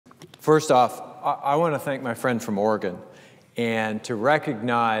First off, I want to thank my friend from Oregon and to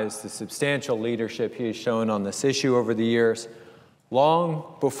recognize the substantial leadership he has shown on this issue over the years.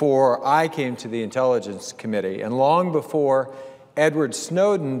 Long before I came to the Intelligence Committee and long before Edward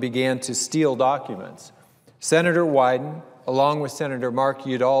Snowden began to steal documents, Senator Wyden, along with Senator Mark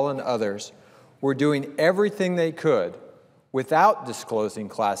Udall and others, were doing everything they could without disclosing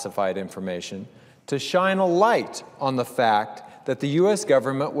classified information to shine a light on the fact that the U.S.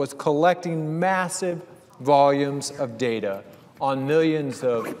 government was collecting massive volumes of data on millions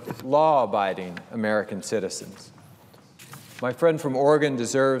of law-abiding American citizens. My friend from Oregon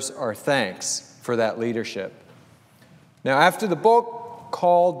deserves our thanks for that leadership. Now, after the bulk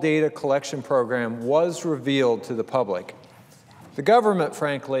call data collection program was revealed to the public, the government,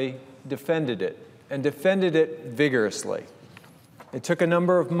 frankly, defended it, and defended it vigorously. It took a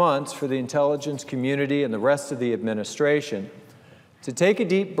number of months for the intelligence community and the rest of the administration to take a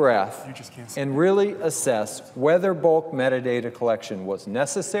deep breath and really assess whether bulk metadata collection was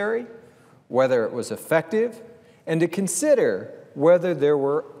necessary, whether it was effective, and to consider whether there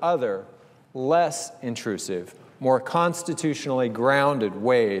were other, less intrusive, more constitutionally grounded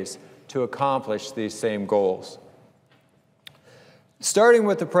ways to accomplish these same goals. Starting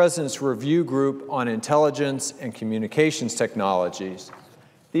with the President's Review Group on Intelligence and Communications Technologies,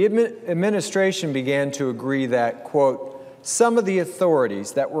 the administration began to agree that, quote, some of the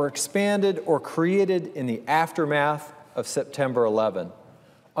authorities that were expanded or created in the aftermath of September 11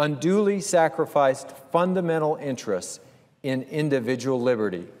 unduly sacrificed fundamental interests in individual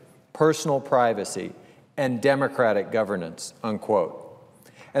liberty, personal privacy, and democratic governance, unquote.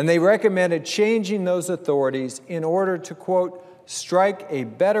 And they recommended changing those authorities in order to, quote, strike a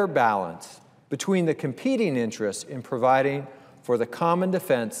better balance between the competing interests in providing for the common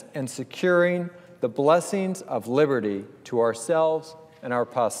defense and securing the blessings of liberty to ourselves and our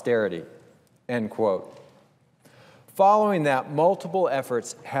posterity, end quote. Following that, multiple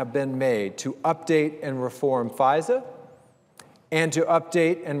efforts have been made to update and reform FISA and to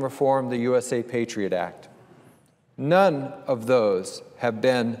update and reform the USA Patriot Act. None of those have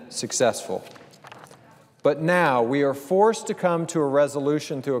been successful. But now we are forced to come to a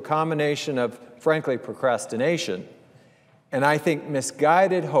resolution through a combination of, frankly, procrastination and I think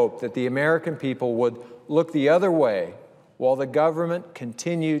misguided hope that the American people would look the other way while the government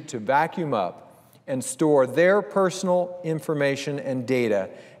continued to vacuum up and store their personal information and data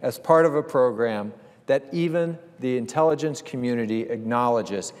as part of a program that even the intelligence community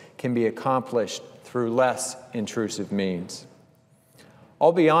acknowledges can be accomplished through less intrusive means.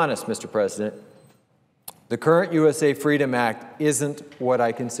 I'll be honest, Mr. President, the current USA Freedom Act isn't what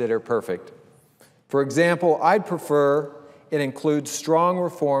I consider perfect. For example, I'd prefer it includes strong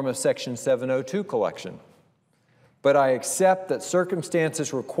reform of Section 702 collection. But I accept that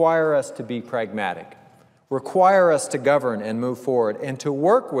circumstances require us to be pragmatic, require us to govern and move forward, and to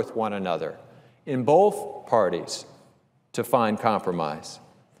work with one another in both parties to find compromise.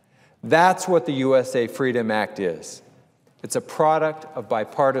 That's what the USA Freedom Act is. It's a product of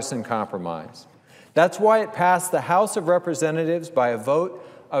bipartisan compromise. That's why it passed the House of Representatives by a vote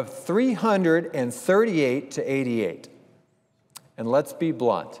of 338 to 88. And let's be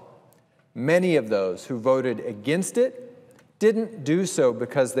blunt, many of those who voted against it didn't do so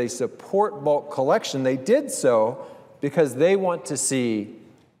because they support bulk collection. They did so because they want to see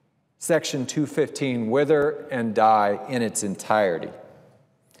Section 215 wither and die in its entirety.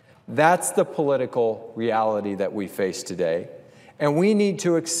 That's the political reality that we face today, and we need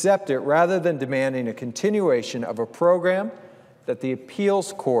to accept it rather than demanding a continuation of a program that the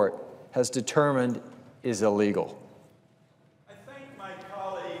appeals court has determined is illegal.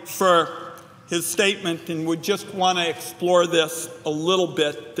 For his statement and would just want to explore this a little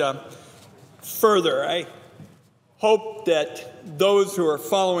bit further. I hope that those who are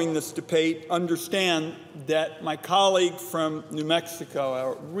following this debate understand that my colleague from New Mexico,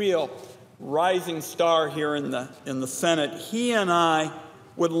 a real rising star here in the Senate, he and I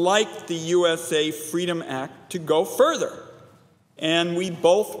would like the USA Freedom Act to go further. And we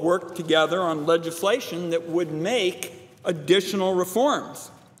both worked together on legislation that would make additional reforms.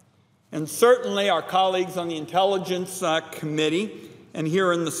 And certainly our colleagues on the Intelligence Committee and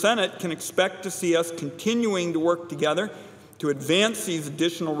here in the Senate can expect to see us continuing to work together to advance these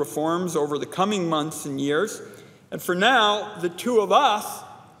additional reforms over the coming months and years. And for now, the two of us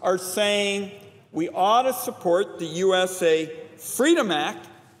are saying we ought to support the USA Freedom Act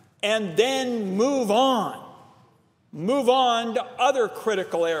and then move on to other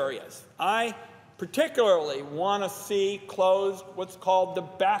critical areas. I particularly want to see closed what's called the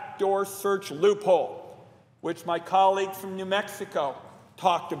backdoor search loophole, which my colleague from New Mexico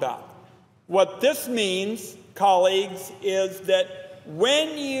talked about. What this means, colleagues, is that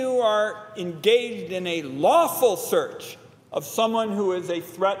when you are engaged in a lawful search of someone who is a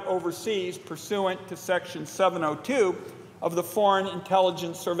threat overseas pursuant to Section 702 of the Foreign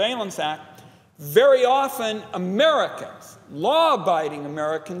Intelligence Surveillance Act, very often Americans, law-abiding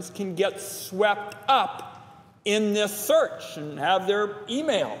Americans, can get swept up in this search and have their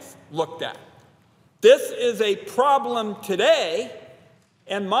emails looked at. This is a problem today,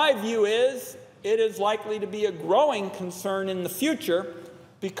 and my view is it is likely to be a growing concern in the future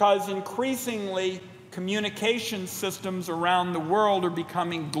because increasingly communication systems around the world are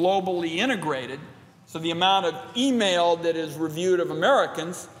becoming globally integrated, so the amount of email that is reviewed of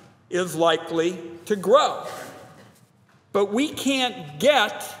Americans is likely to grow. But we can't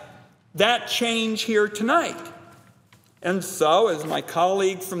get that change here tonight. And so, as my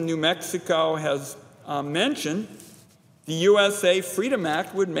colleague from New Mexico has mentioned, the USA Freedom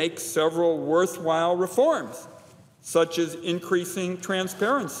Act would make several worthwhile reforms, such as increasing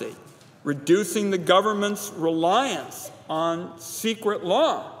transparency, reducing the government's reliance on secret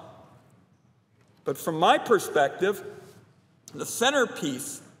law. But from my perspective, the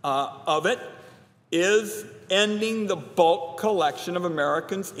centerpiece of it is ending the bulk collection of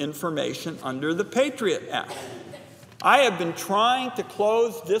Americans' information under the Patriot Act. I have been trying to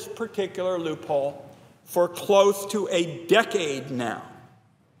close this particular loophole for close to a decade now.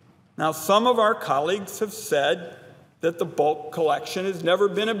 Now, some of our colleagues have said that the bulk collection has never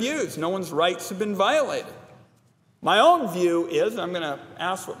been abused. No one's rights have been violated. My own view is, and I'm going to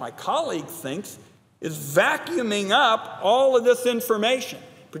ask what my colleague thinks, is vacuuming up all of this information,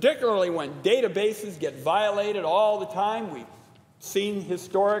 particularly when databases get violated all the time. We've seen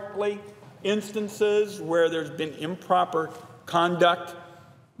historically instances where there's been improper conduct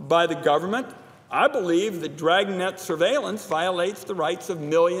by the government. I believe that dragnet surveillance violates the rights of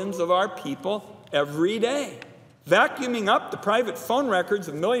millions of our people every day. Vacuuming up the private phone records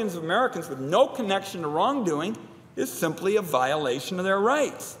of millions of Americans with no connection to wrongdoing is simply a violation of their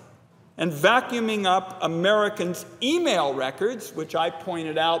rights. And vacuuming up Americans' email records, which I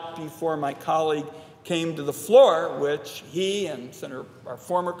pointed out before my colleague came to the floor, which he and our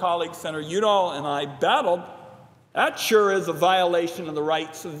former colleague, Senator Udall, and I battled, that sure is a violation of the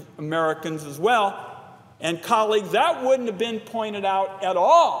rights of Americans as well. And colleagues, that wouldn't have been pointed out at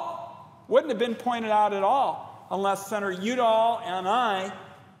all. Wouldn't have been pointed out at all unless Senator Udall and I,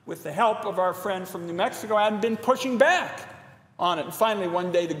 with the help of our friend from New Mexico, hadn't been pushing back on it. And finally,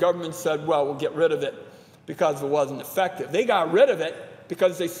 one day, the government said, well, we'll get rid of it because it wasn't effective. They got rid of it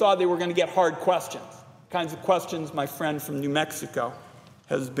because they saw they were going to get hard questions, the kinds of questions my friend from New Mexico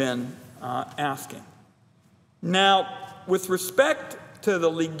has been asking. Now, with respect to the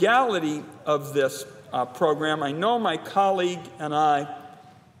legality of this program, I know my colleague and I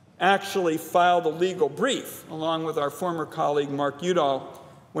actually filed a legal brief, along with our former colleague, Mark Udall,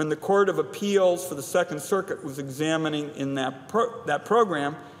 when the Court of Appeals for the Second Circuit was examining in that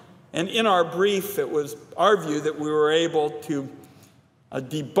program. And in our brief, it was our view that we were able to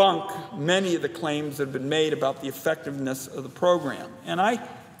debunk many of the claims that had been made about the effectiveness of the program. And I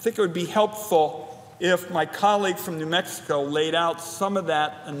think it would be helpful if my colleague from New Mexico laid out some of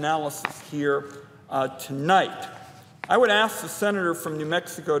that analysis here tonight. I would ask the senator from New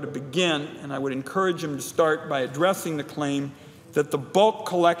Mexico to begin, and I would encourage him to start by addressing the claim that the bulk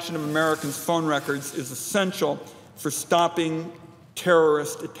collection of Americans' phone records is essential for stopping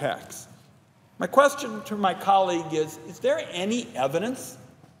terrorist attacks. My question to my colleague is there any evidence,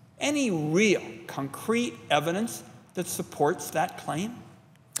 any real concrete evidence that supports that claim?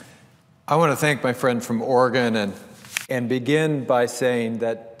 I want to thank my friend from Oregon and begin by saying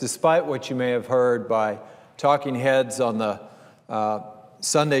that despite what you may have heard by talking heads on the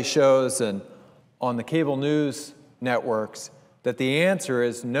Sunday shows and on the cable news networks, that the answer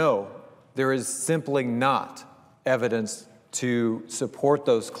is no, there is simply not evidence to support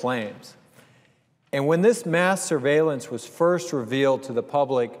those claims. And when this mass surveillance was first revealed to the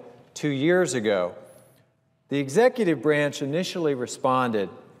public 2 years ago, the executive branch initially responded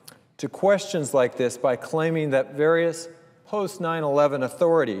to questions like this by claiming that various post-9/11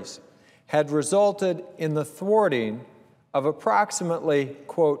 authorities had resulted in the thwarting of approximately,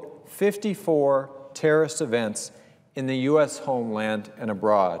 quote, 54 terrorist events in the U.S. homeland and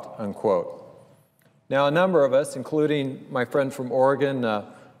abroad, unquote. Now, a number of us, including my friend from Oregon,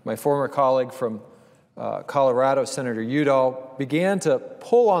 my former colleague from Colorado, Senator Udall, began to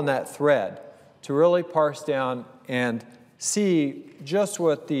pull on that thread to really parse down and see just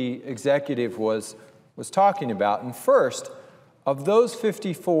what the executive was talking about. And first, of those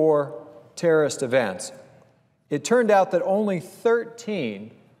 54 terrorist events, it turned out that only 13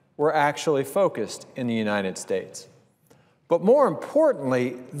 were actually focused in the United States. But more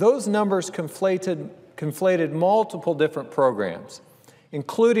importantly, those numbers conflated multiple different programs,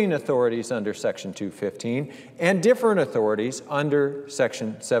 including authorities under Section 215 and different authorities under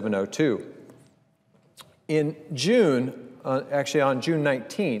Section 702. In June, actually on June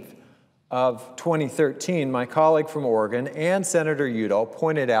 19th of 2013, my colleague from Oregon and Senator Udall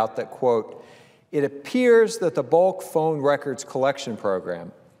pointed out that, quote, "It appears that the bulk phone records collection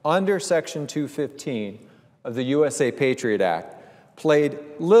program under Section 215 of the USA Patriot Act played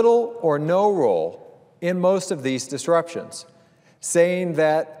little or no role in most of these disruptions, saying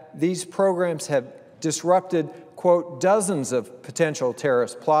that these programs have disrupted, quote, dozens of potential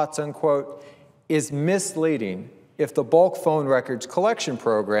terrorist plots, unquote, is misleading if the bulk phone records collection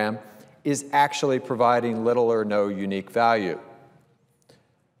program is actually providing little or no unique value."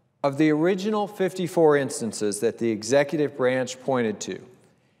 Of the original 54 instances that the executive branch pointed to,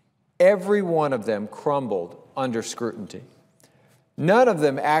 every one of them crumbled under scrutiny. None of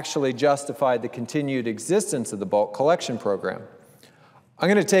them actually justified the continued existence of the bulk collection program. I'm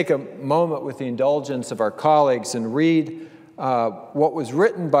going to take a moment with the indulgence of our colleagues and read what was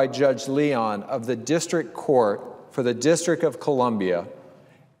written by Judge Leon of the District Court for the District of Columbia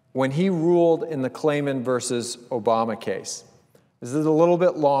when he ruled in the Clayman versus Obama case. This is a little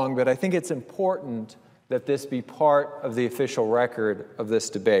bit long, but I think it's important that this be part of the official record of this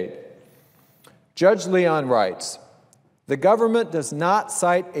debate. Judge Leon writes, "The government does not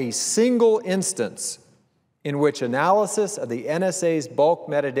cite a single instance in which analysis of the NSA's bulk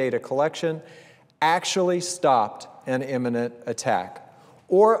metadata collection actually stopped an imminent attack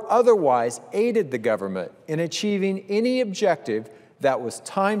or otherwise aided the government in achieving any objective that was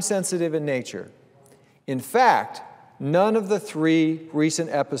time-sensitive in nature. In fact, none of the 3 recent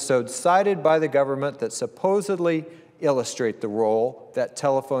episodes cited by the government that supposedly illustrate the role that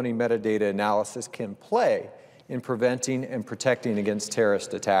telephony metadata analysis can play in preventing and protecting against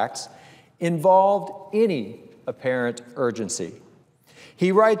terrorist attacks involved any apparent urgency."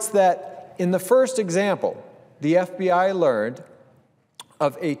 He writes that in the first example, the FBI learned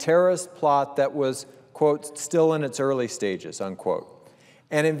of a terrorist plot that was, quote, still in its early stages, unquote,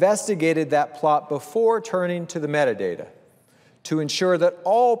 and investigated that plot before turning to the metadata to ensure that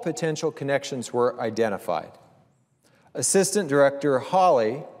all potential connections were identified. Assistant Director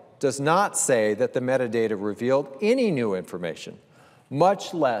Hawley does not say that the metadata revealed any new information,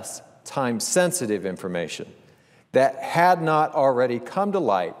 much less time-sensitive information, that had not already come to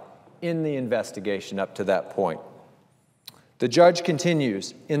light in the investigation up to that point. The judge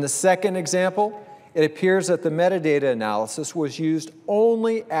continues, "In the second example, it appears that the metadata analysis was used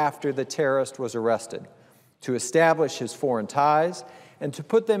only after the terrorist was arrested to establish his foreign ties and to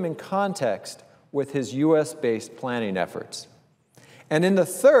put them in context with his U.S.-based planning efforts. And in the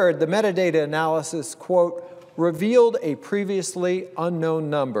third, the metadata analysis, quote, revealed a previously unknown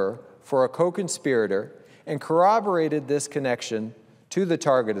number for a co-conspirator and corroborated this connection to the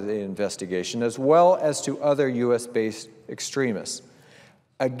target of the investigation as well as to other U.S.-based extremists.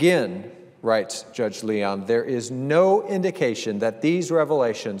 Again, writes Judge Leon, there is no indication that these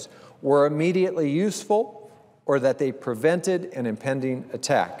revelations were immediately useful or that they prevented an impending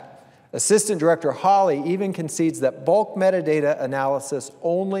attack. Assistant Director Hawley even concedes that bulk metadata analysis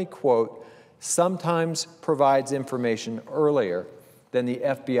only, quote, sometimes provides information earlier than the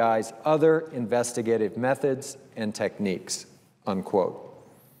FBI's other investigative methods and techniques, unquote.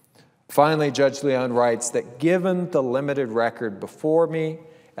 Finally, Judge Leon writes that given the limited record before me,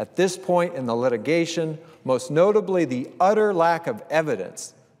 at this point in the litigation, most notably the utter lack of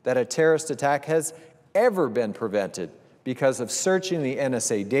evidence that a terrorist attack has ever been prevented because of searching the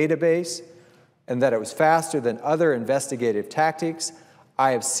NSA database and that it was faster than other investigative tactics,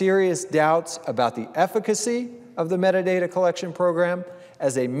 I have serious doubts about the efficacy of the metadata collection program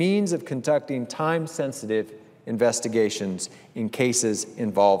as a means of conducting time-sensitive investigations in cases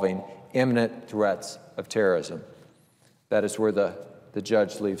involving imminent threats of terrorism. That is where the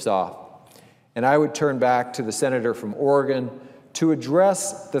judge leaves off. And I would turn back to the senator from Oregon to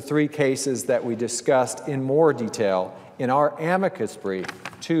address the 3 cases that we discussed in more detail in our amicus brief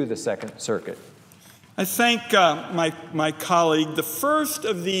to the Second Circuit. I thank my colleague. The first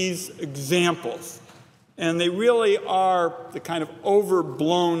of these examples, and they really are the kind of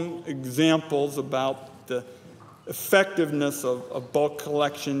overblown examples about the effectiveness of bulk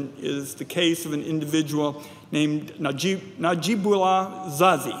collection, is the case of an individual named Najibullah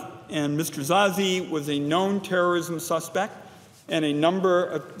Zazi. And Mr. Zazi was a known terrorism suspect, and a number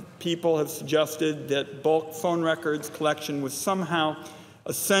of people have suggested that bulk phone records collection was somehow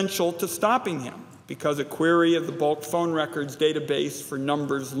essential to stopping him, because a query of the bulk phone records database for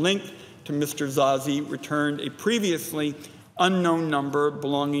numbers linked to Mr. Zazi returned a previously unknown number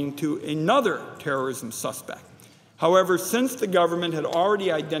belonging to another terrorism suspect. However, since the government had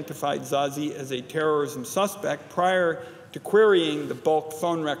already identified Zazi as a terrorism suspect prior to querying the bulk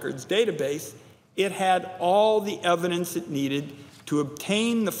phone records database, it had all the evidence it needed to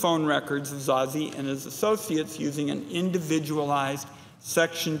obtain the phone records of Zazi and his associates using an individualized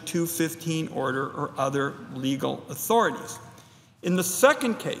Section 215 order or other legal authorities. In the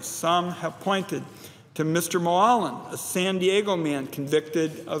second case, some have pointed to Mr. Moalen, a San Diego man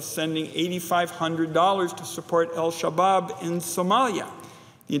convicted of sending $8,500 to support al-Shabaab in Somalia.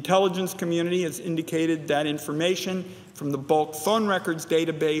 The intelligence community has indicated that information from the bulk phone records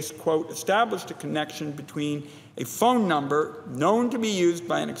database, quote, established a connection between a phone number known to be used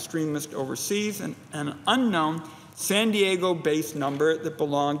by an extremist overseas and an unknown San Diego-based number that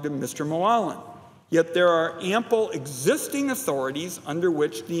belonged to Mr. Moalen. Yet there are ample existing authorities under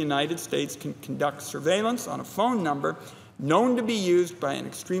which the United States can conduct surveillance on a phone number known to be used by an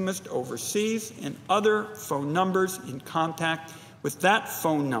extremist overseas and other phone numbers in contact with that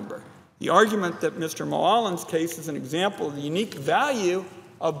phone number. The argument that Mr. Moalen's case is an example of the unique value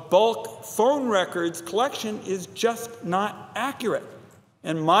of bulk phone records collection is just not accurate.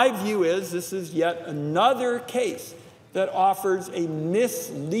 And my view is this is yet another case that offers a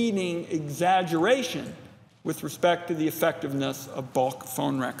misleading exaggeration with respect to the effectiveness of bulk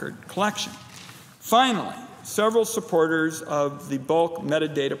phone record collection. Finally, several supporters of the bulk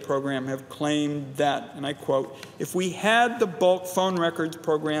metadata program have claimed that, and I quote, if we had the bulk phone records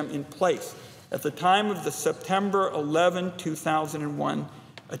program in place at the time of the September 11, 2001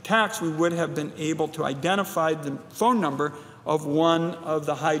 attacks, we would have been able to identify the phone number of one of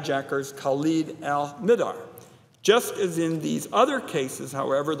the hijackers, Khalid al-Midar. Just as in these other cases,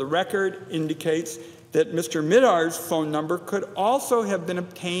 however, the record indicates that Mr. Midar's phone number could also have been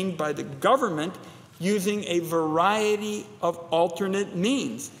obtained by the government using a variety of alternate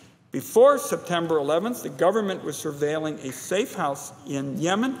means. Before September 11th, the government was surveilling a safe house in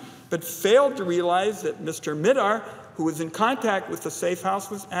Yemen, but failed to realize that Mr. Midar, who was in contact with the safe house,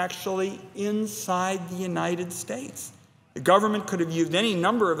 was actually inside the United States. The government could have used any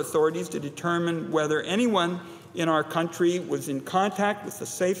number of authorities to determine whether anyone in our country was in contact with the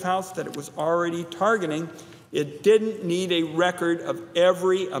safe house that it was already targeting. It didn't need a record of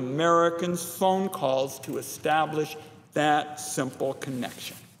every American's phone calls to establish that simple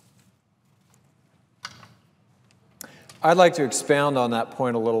connection. I'd like to expound on that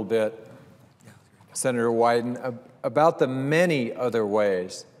point a little bit, Senator Wyden, about the many other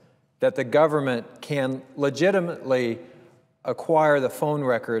ways that the government can legitimately acquire the phone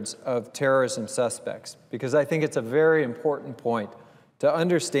records of terrorism suspects, because I think it's a very important point to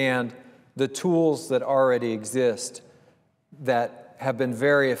understand the tools that already exist that have been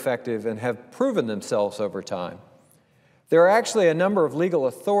very effective and have proven themselves over time. There are actually a number of legal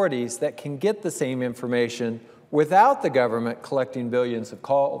authorities that can get the same information without the government collecting billions of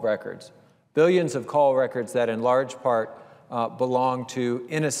call records that in large part belong to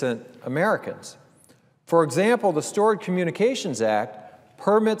innocent Americans. For example, the Stored Communications Act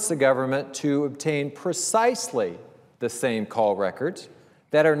permits the government to obtain precisely the same call records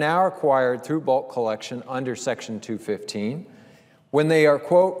that are now acquired through bulk collection under Section 215 when they are,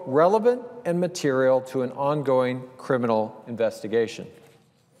 quote, relevant and material to an ongoing criminal investigation,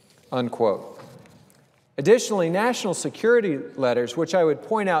 unquote. Additionally, national security letters, which I would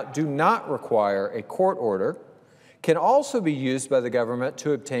point out do not require a court order, can also be used by the government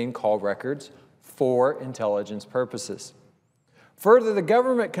to obtain call records for intelligence purposes. Further, the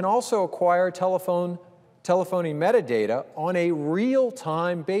government can also acquire telephony metadata on a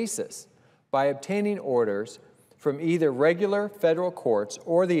real-time basis by obtaining orders from either regular federal courts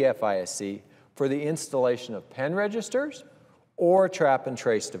or the FISC for the installation of pen registers or trap and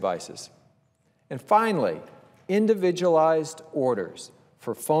trace devices. And finally, individualized orders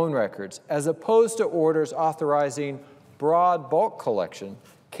for phone records, as opposed to orders authorizing broad bulk collection,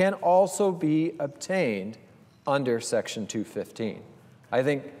 can also be obtained under Section 215. I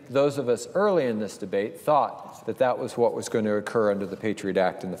think those of us early in this debate thought that that was what was going to occur under the Patriot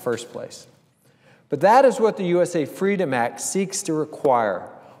Act in the first place. But that is what the USA Freedom Act seeks to require,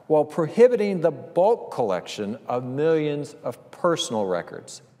 while prohibiting the bulk collection of millions of personal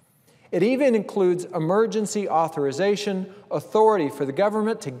records. It even includes emergency authorization authority for the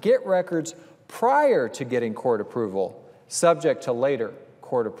government to get records prior to getting court approval, subject to later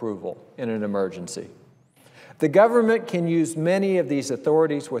court approval in an emergency. The government can use many of these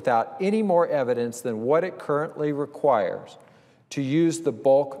authorities without any more evidence than what it currently requires to use the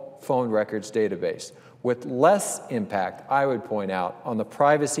bulk phone records database, with less impact, I would point out, on the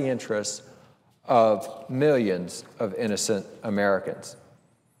privacy interests of millions of innocent Americans.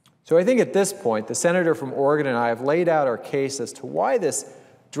 So I think at this point, the senator from Oregon and I have laid out our case as to why this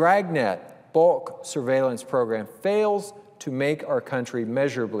dragnet bulk surveillance program fails to make our country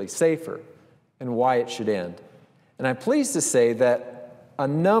measurably safer and why it should end. And I'm pleased to say that a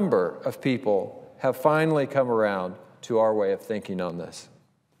number of people have finally come around to our way of thinking on this.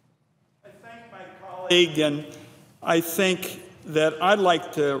 I thank my colleague, and I think that I'd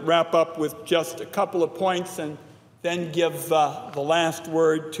like to wrap up with just a couple of points and then give the last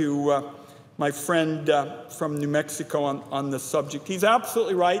word to my friend from New Mexico on this subject. He's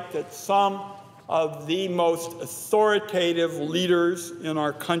absolutely right that some of the most authoritative leaders in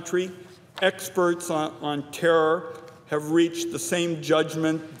our country, experts on terror, have reached the same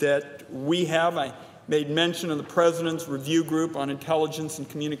judgment that we have. I made mention of the President's Review Group on Intelligence and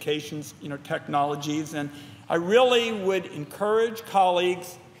Communications Technologies, and I really would encourage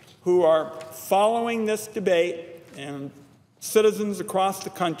colleagues who are following this debate and citizens across the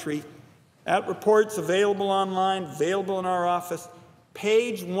country at reports available online, available in our office.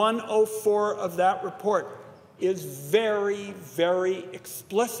 Page 104 of that report is very, very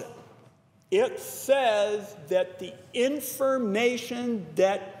explicit. It says that the information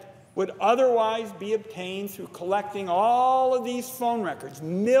that would otherwise be obtained through collecting all of these phone records,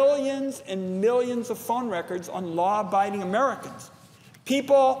 millions and millions of phone records on law-abiding Americans.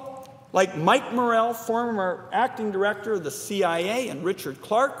 People like Mike Morrell, former acting director of the CIA, and Richard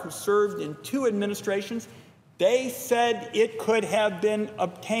Clark, who served in 2 administrations, they said it could have been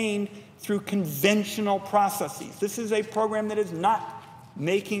obtained through conventional processes. This is a program that is not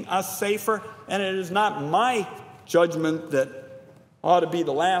making us safer, and it is not my judgment that ought to be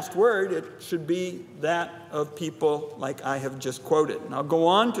the last word. It should be that of people like I have just quoted. And I'll go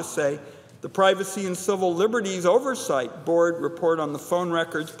on to say the Privacy and Civil Liberties Oversight Board report on the phone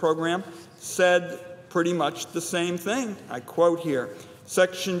records program said pretty much the same thing. I quote here,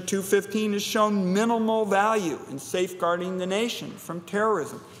 Section 215 has shown minimal value in safeguarding the nation from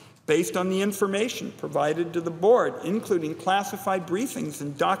terrorism based on the information provided to the board, including classified briefings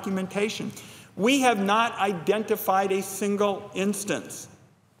and documentation. We have not identified a single instance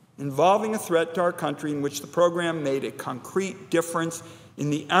involving a threat to our country in which the program made a concrete difference in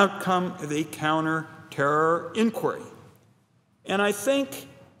the outcome of a counter-terror inquiry. And I think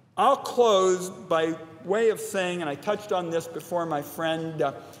I'll close by way of saying, and I touched on this before my friend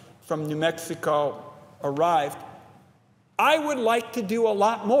from New Mexico arrived, I would like to do a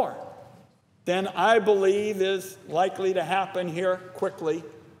lot more than I believe is likely to happen here quickly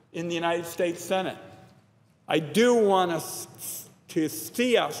in the United States Senate. I do want us to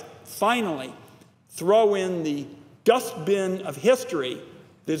see us finally throw in the dustbin of history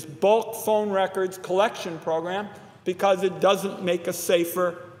this bulk phone records collection program, because it doesn't make us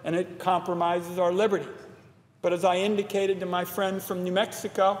safer and it compromises our liberty. But as I indicated to my friend from New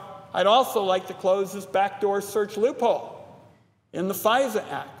Mexico, I'd also like to close this backdoor search loophole in the FISA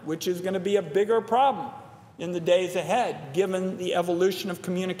Act, which is going to be a bigger problem in the days ahead, given the evolution of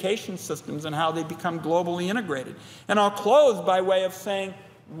communication systems and how they become globally integrated. And I'll close by way of saying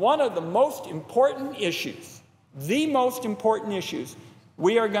one of the most important issues, the most important issues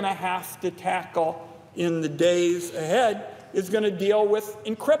we are going to have to tackle in the days ahead is going to deal with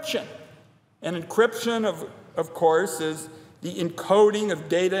encryption. And encryption, of course, is the encoding of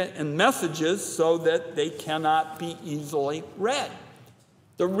data and messages so that they cannot be easily read.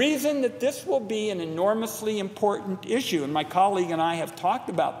 The reason that this will be an enormously important issue, and my colleague and I have talked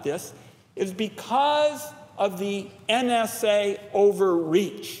about this, is because of the NSA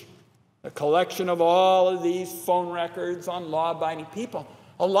overreach, the collection of all of these phone records on law-abiding people.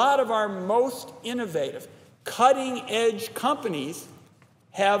 A lot of our most innovative, cutting-edge companies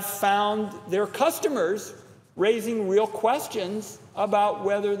have found their customers raising real questions about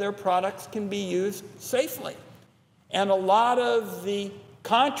whether their products can be used safely. And a lot of the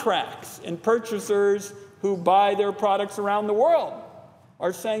contracts and purchasers who buy their products around the world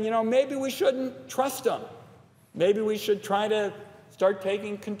are saying, maybe we shouldn't trust them. Maybe we should try to start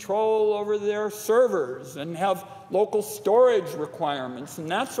taking control over their servers and have local storage requirements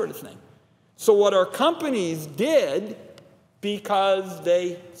and that sort of thing. So what our companies did, because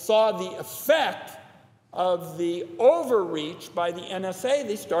they saw the effect of the overreach by the NSA,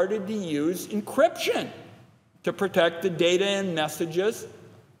 they started to use encryption to protect the data and messages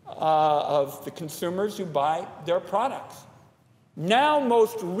of the consumers who buy their products. Now,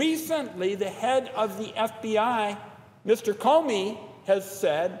 most recently, the head of the FBI, Mr. Comey, has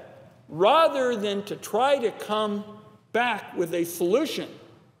said, rather than to try to come back with a solution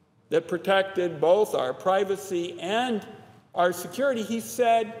that protected both our privacy and our security, he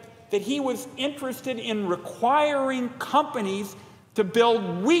said that he was interested in requiring companies to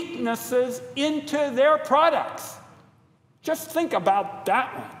build weaknesses into their products. Just think about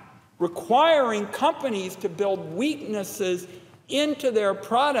that one. Requiring companies to build weaknesses into their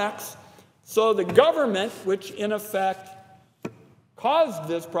products so the government, which in effect caused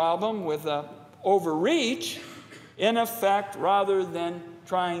this problem with overreach, in effect, rather than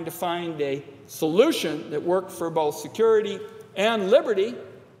trying to find a solution that worked for both security and liberty,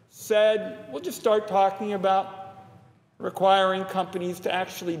 said, we'll just start talking about requiring companies to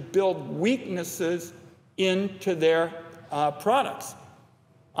actually build weaknesses into their products.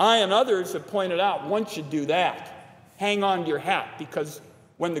 I and others have pointed out, once you do that, hang on to your hat, because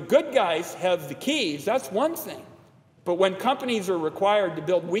when the good guys have the keys, that's one thing. But when companies are required to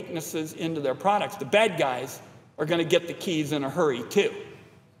build weaknesses into their products, the bad guys are going to get the keys in a hurry too.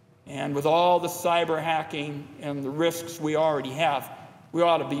 And with all the cyber hacking and the risks we already have, we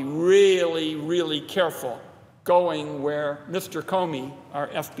ought to be really, really careful going where Mr. Comey, our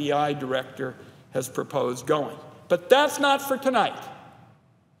FBI director, has proposed going. But that's not for tonight.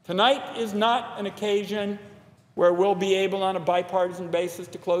 Tonight is not an occasion where we'll be able on a bipartisan basis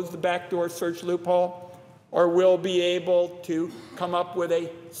to close the backdoor search loophole, or we'll be able to come up with a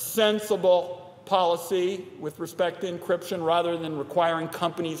sensible policy with respect to encryption rather than requiring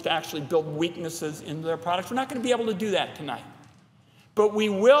companies to actually build weaknesses into their products. We're not going to be able to do that tonight. But we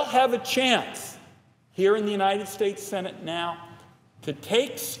will have a chance here in the United States Senate now to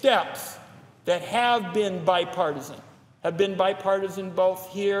take steps that have been bipartisan both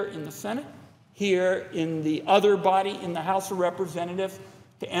here in the Senate, here in the other body in the House of Representatives,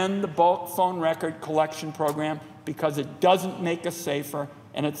 to end the bulk phone record collection program, because it doesn't make us safer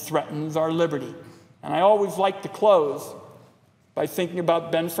and it threatens our liberty. And I always like to close by thinking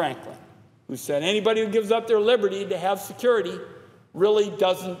about Ben Franklin, who said, anybody who gives up their liberty to have security really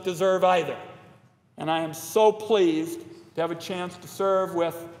doesn't deserve either. And I am so pleased to have a chance to serve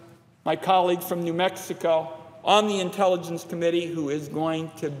with my colleague from New Mexico on the Intelligence Committee, who is going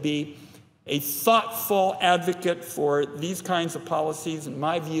to be a thoughtful advocate for these kinds of policies, in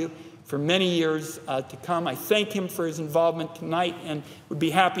my view, for many years to come. I thank him for his involvement tonight and would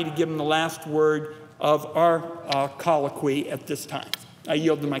be happy to give him the last word of our colloquy at this time. I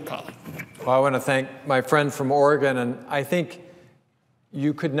yield to my colleague. Well, I want to thank my friend from Oregon, and I think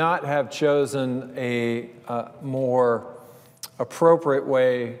you could not have chosen a more appropriate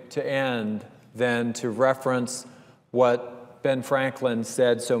way to end than to reference what Ben Franklin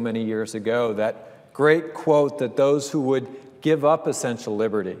said so many years ago, that great quote that those who would give up essential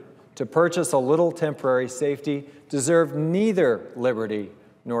liberty to purchase a little temporary safety deserve neither liberty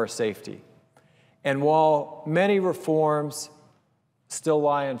nor safety. And while many reforms still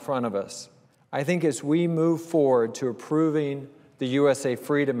lie in front of us, I think as we move forward to approving the USA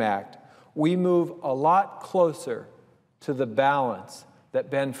Freedom Act, we move a lot closer to the balance that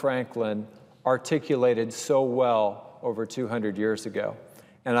Ben Franklin articulated so well over 200 years ago.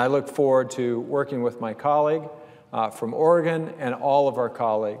 And I look forward to working with my colleague from Oregon and all of our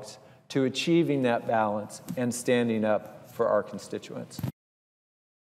colleagues to achieving that balance and standing up for our constituents.